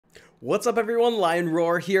What's up everyone, Lion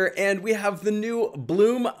Roar here, and we have the new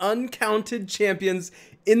Bloom Uncounted champions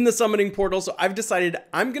in the summoning portal. So I've decided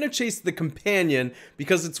I'm gonna chase the companion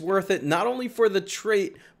because it's worth it not only for the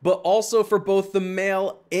trait, but also for both the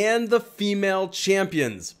male and the female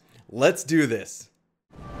champions. Let's do this.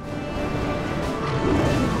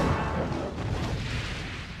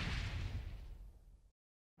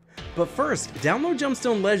 But first, download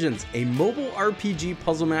Gemstone Legends, a mobile RPG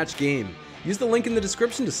puzzle match game. Use the link in the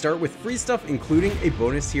description to start with free stuff, including a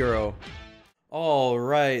bonus hero.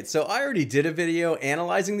 Alright, so I already did a video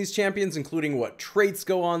analyzing these champions, including what traits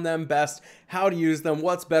go on them best, how to use them,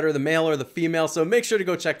 what's better, the male or the female, so make sure to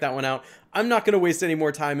go check that one out. I'm not going to waste any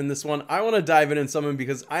more time in this one. I want to dive in and summon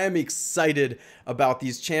because I am excited about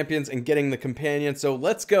these champions and getting the companion. So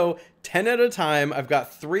let's go 10 at a time. I've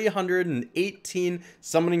got 318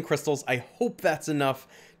 summoning crystals. I hope that's enough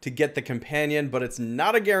to get the companion, but it's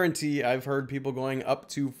not a guarantee. I've heard people going up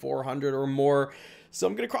to 400 or more. So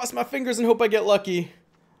I'm going to cross my fingers and hope I get lucky.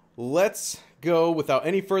 Let's go without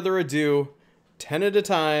any further ado. 10 at a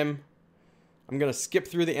time. I'm going to skip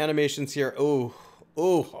through the animations here. Oh,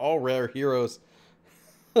 all rare heroes.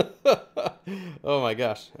 Oh my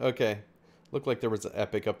gosh. Okay. Looked like there was an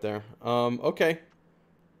epic up there. Okay.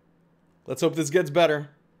 Let's hope this gets better.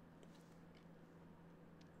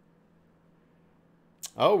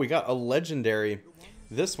 Oh, we got a legendary.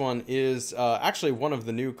 This one is actually one of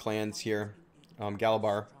the new clans here.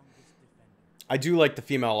 Galabar. I do like the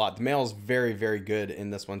female a lot. The male is very, very good in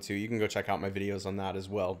this one too. You can go check out my videos on that as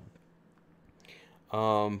well.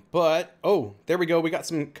 But, oh, there we go. We got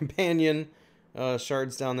some companion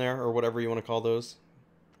shards down there, or whatever you want to call those.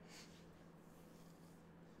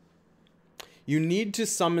 You need to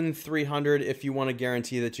summon 300 if you want to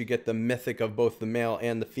guarantee that you get the mythic of both the male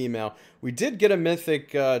and the female. We did get a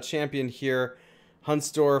mythic champion here.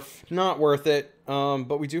 Huntsdorf, not worth it,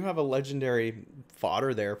 but we do have a legendary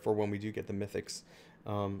fodder there for when we do get the mythics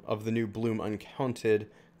of the new Bloom Uncounted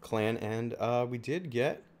clan, and we did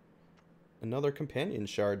get another companion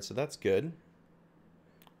shard, so that's good.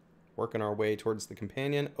 Working our way towards the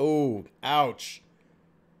companion. Oh, ouch.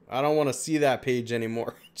 I don't want to see that page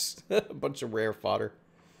anymore. Just a bunch of rare fodder.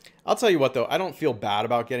 I'll tell you what, though. I don't feel bad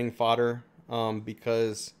about getting fodder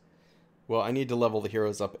because, well, I need to level the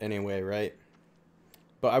heroes up anyway, right?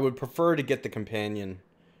 But I would prefer to get the companion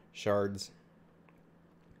shards.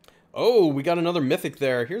 Oh, we got another mythic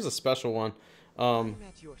there. Here's a special one. I'll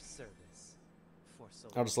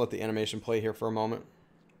just let the animation play here for a moment.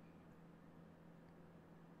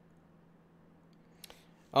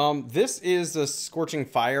 This is a Scorching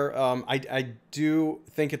Fire. I do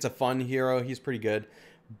think it's a fun hero. He's pretty good,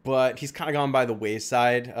 but he's kind of gone by the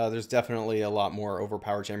wayside. There's definitely a lot more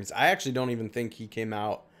overpowered champions. I actually don't even think he came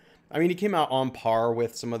out. I mean, he came out on par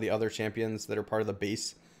with some of the other champions that are part of the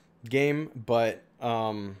base game, but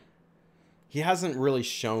he hasn't really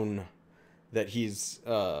shown that he's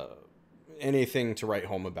anything to write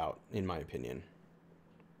home about, in my opinion.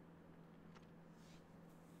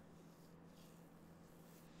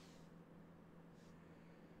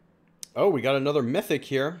 Oh, we got another mythic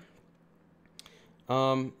here.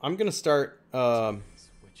 I'm gonna start. I'll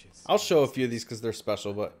show a few of these because they're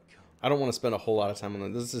special, but I don't want to spend a whole lot of time on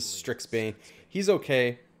them. This is Strixbane. He's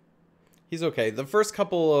okay. He's okay. The first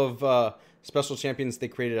couple of special champions they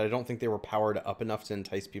created, I don't think they were powered up enough to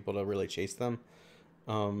entice people to really chase them.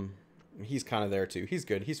 He's kind of there too. He's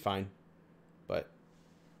good. He's fine. But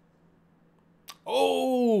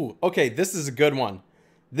oh, okay. This is a good one.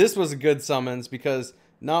 This was a good summons because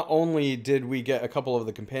not only did we get a couple of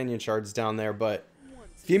the companion shards down there, but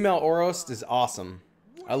female Orost is awesome.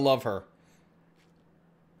 I love her.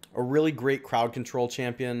 A really great crowd control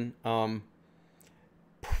champion.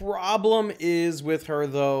 Problem is with her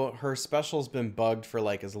though, her special's been bugged for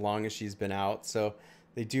like as long as she's been out, so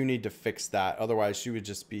they do need to fix that. Otherwise, she would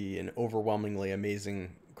just be an overwhelmingly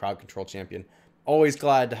amazing crowd control champion. Always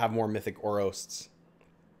glad to have more mythic Orosts.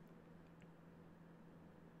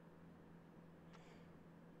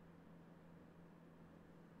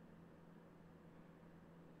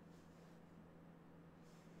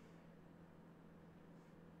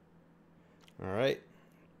 All right.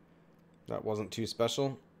 That wasn't too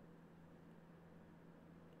special.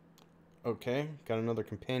 Okay, got another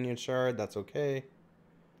companion shard. That's okay.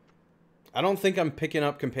 I don't think I'm picking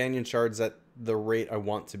up companion shards at the rate I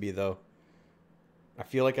want to be, though. I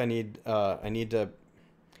feel like I need to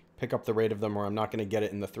pick up the rate of them, or I'm not going to get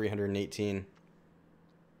it in the 318.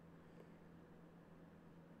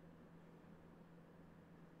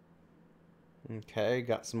 Okay,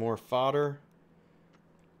 got some more fodder.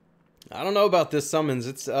 I don't know about this summons.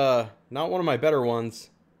 It's not one of my better ones.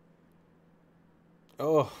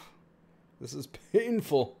 Oh, This is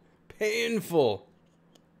painful. Painful.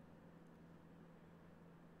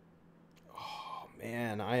 Oh,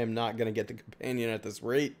 man. I am not going to get the companion at this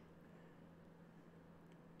rate.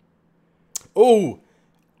 Oh,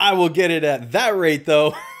 I will get it at that rate,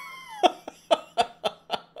 though.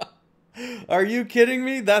 Are you kidding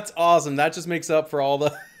me? That's awesome. That just makes up for all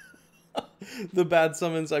the the bad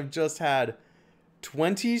summons I've just had.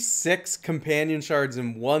 26 companion shards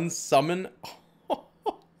in one summon.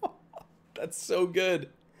 That's so good.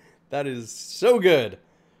 That is so good.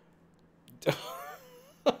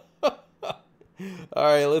 All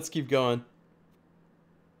right, let's keep going.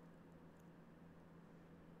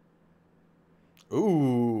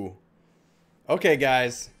 Ooh. Okay,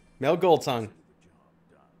 guys. Male Gold Tongue.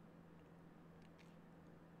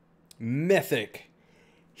 Mythic.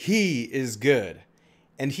 He is good.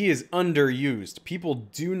 And he is underused. People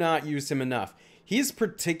do not use him enough. He's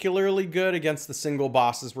particularly good against the single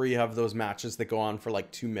bosses where you have those matches that go on for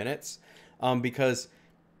like 2 minutes. Because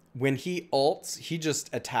when he ults, he just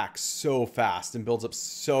attacks so fast and builds up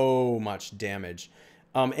so much damage.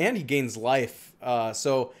 And he gains life.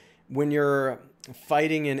 So when you're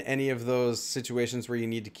fighting in any of those situations where you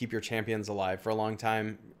need to keep your champions alive for a long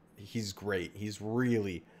time, he's great. He's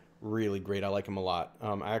really, really great. I like him a lot.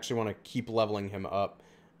 I actually want to keep leveling him up.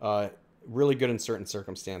 Really good in certain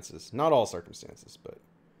circumstances. Not all circumstances, but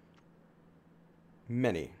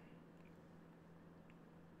many.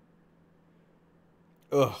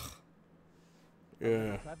 Ugh.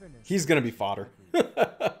 Yeah. He's going to be fodder.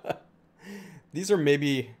 These are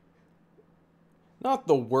maybe not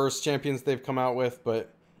the worst champions they've come out with,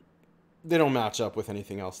 but they don't match up with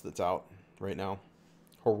anything else that's out right now.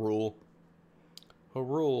 Hyrule.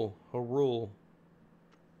 Hyrule. Hyrule.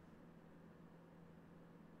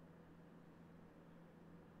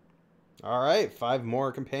 All right, 5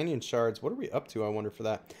 more companion shards. What are we up to, I wonder, for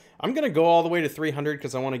that? I'm going to go all the way to 300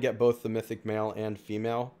 because I want to get both the mythic male and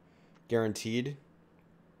female guaranteed.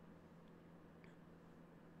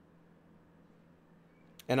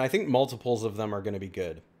 And I think multiples of them are going to be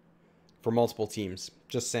good for multiple teams.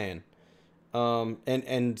 Just saying.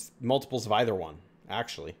 And multiples of either one,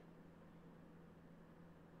 actually.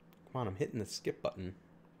 Come on, I'm hitting the skip button.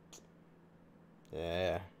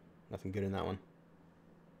 Yeah, nothing good in that one.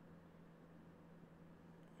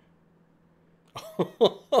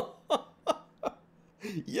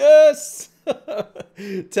 Yes!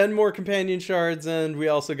 10 more companion shards, and we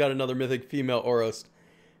also got another mythic female Oros.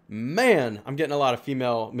 Man, I'm getting a lot of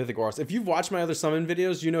female mythic Oros. If you've watched my other summon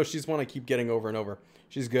videos, you know she's one I keep getting over and over.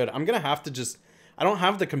 She's good. I'm gonna have to just... I don't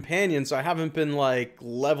have the companion, so I haven't been, like,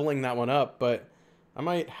 leveling that one up, but I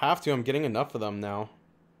might have to. I'm getting enough of them now.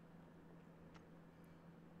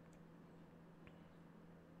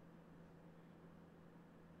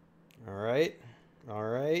 Alright.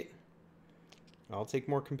 Alright. I'll take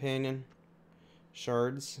more companion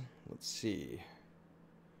shards. Let's see.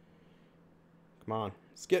 Come on.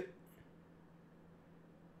 Skip.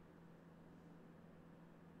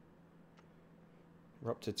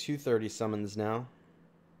 We're up to 230 summons now.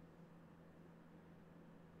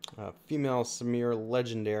 Female Samir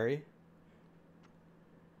Legendary.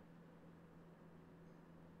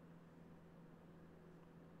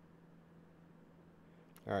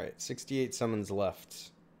 Alright, 68 summons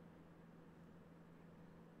left.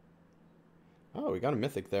 Oh, we got a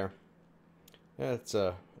mythic there. Yeah, it's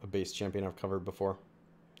a base champion I've covered before.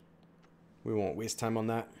 We won't waste time on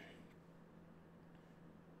that.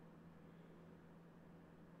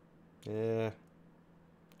 Yeah.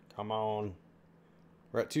 Come on.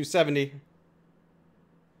 We're at 270.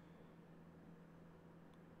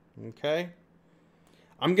 Okay.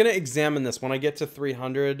 I'm going to examine this when I get to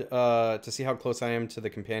 300 to see how close I am to the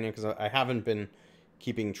companion, because I haven't been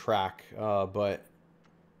keeping track, but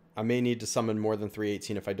I may need to summon more than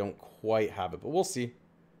 318 if I don't quite have it, but we'll see.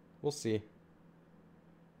 We'll see.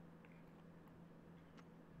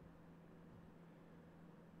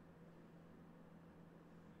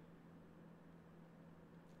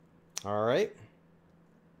 All right.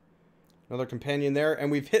 Another companion there,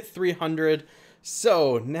 and we've hit 300.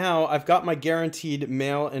 So now I've got my guaranteed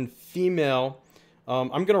male and female. I'm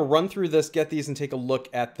going to run through this, get these, and take a look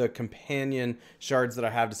at the companion shards that I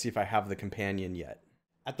have to see if I have the companion yet.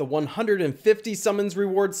 At the 150 summons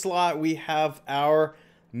reward slot, we have our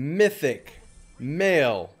mythic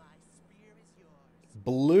male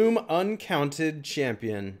Bloom Uncounted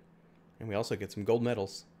champion. And we also get some gold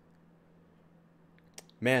medals.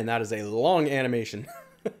 Man, that is a long animation.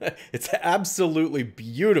 It's absolutely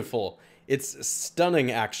beautiful. It's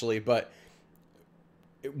stunning, actually, but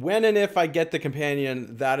when and if I get the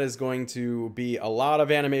companion, that is going to be a lot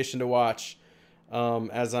of animation to watch.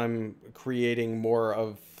 as I'm creating more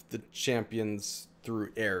of the champions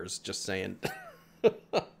through heirs, just saying.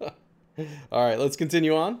 Alright, let's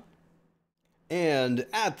continue on. And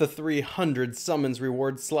at the 300 summons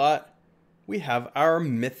reward slot, we have our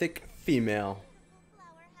mythic female.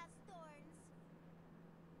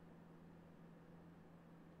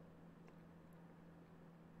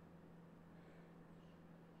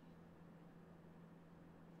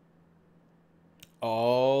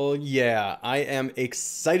 Oh yeah, I am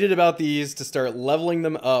excited about these to start leveling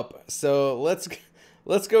them up. So let's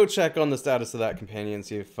go check on the status of that companion,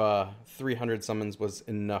 see if 300 summons was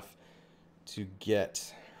enough to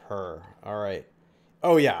get her. All right.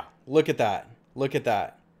 Oh yeah, look at that. Look at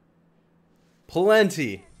that.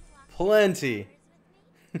 Plenty. Plenty.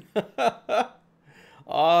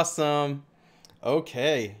 Awesome.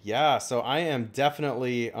 Okay, yeah, so I am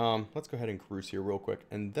definitely let's go ahead and cruise here real quick,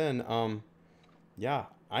 and then yeah,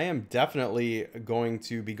 I am definitely going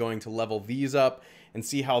to be going to level these up and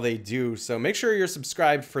see how they do. So make sure you're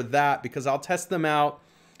subscribed for that, because I'll test them out,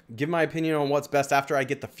 give my opinion on what's best after I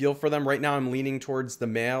get the feel for them. Right now I'm leaning towards the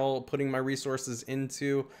male, putting my resources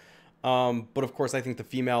into. But of course I think the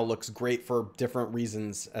female looks great for different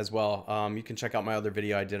reasons as well. You can check out my other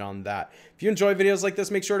video I did on that. If you enjoy videos like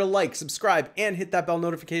this, make sure to like, subscribe, and hit that bell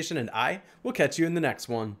notification, and I will catch you in the next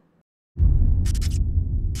one.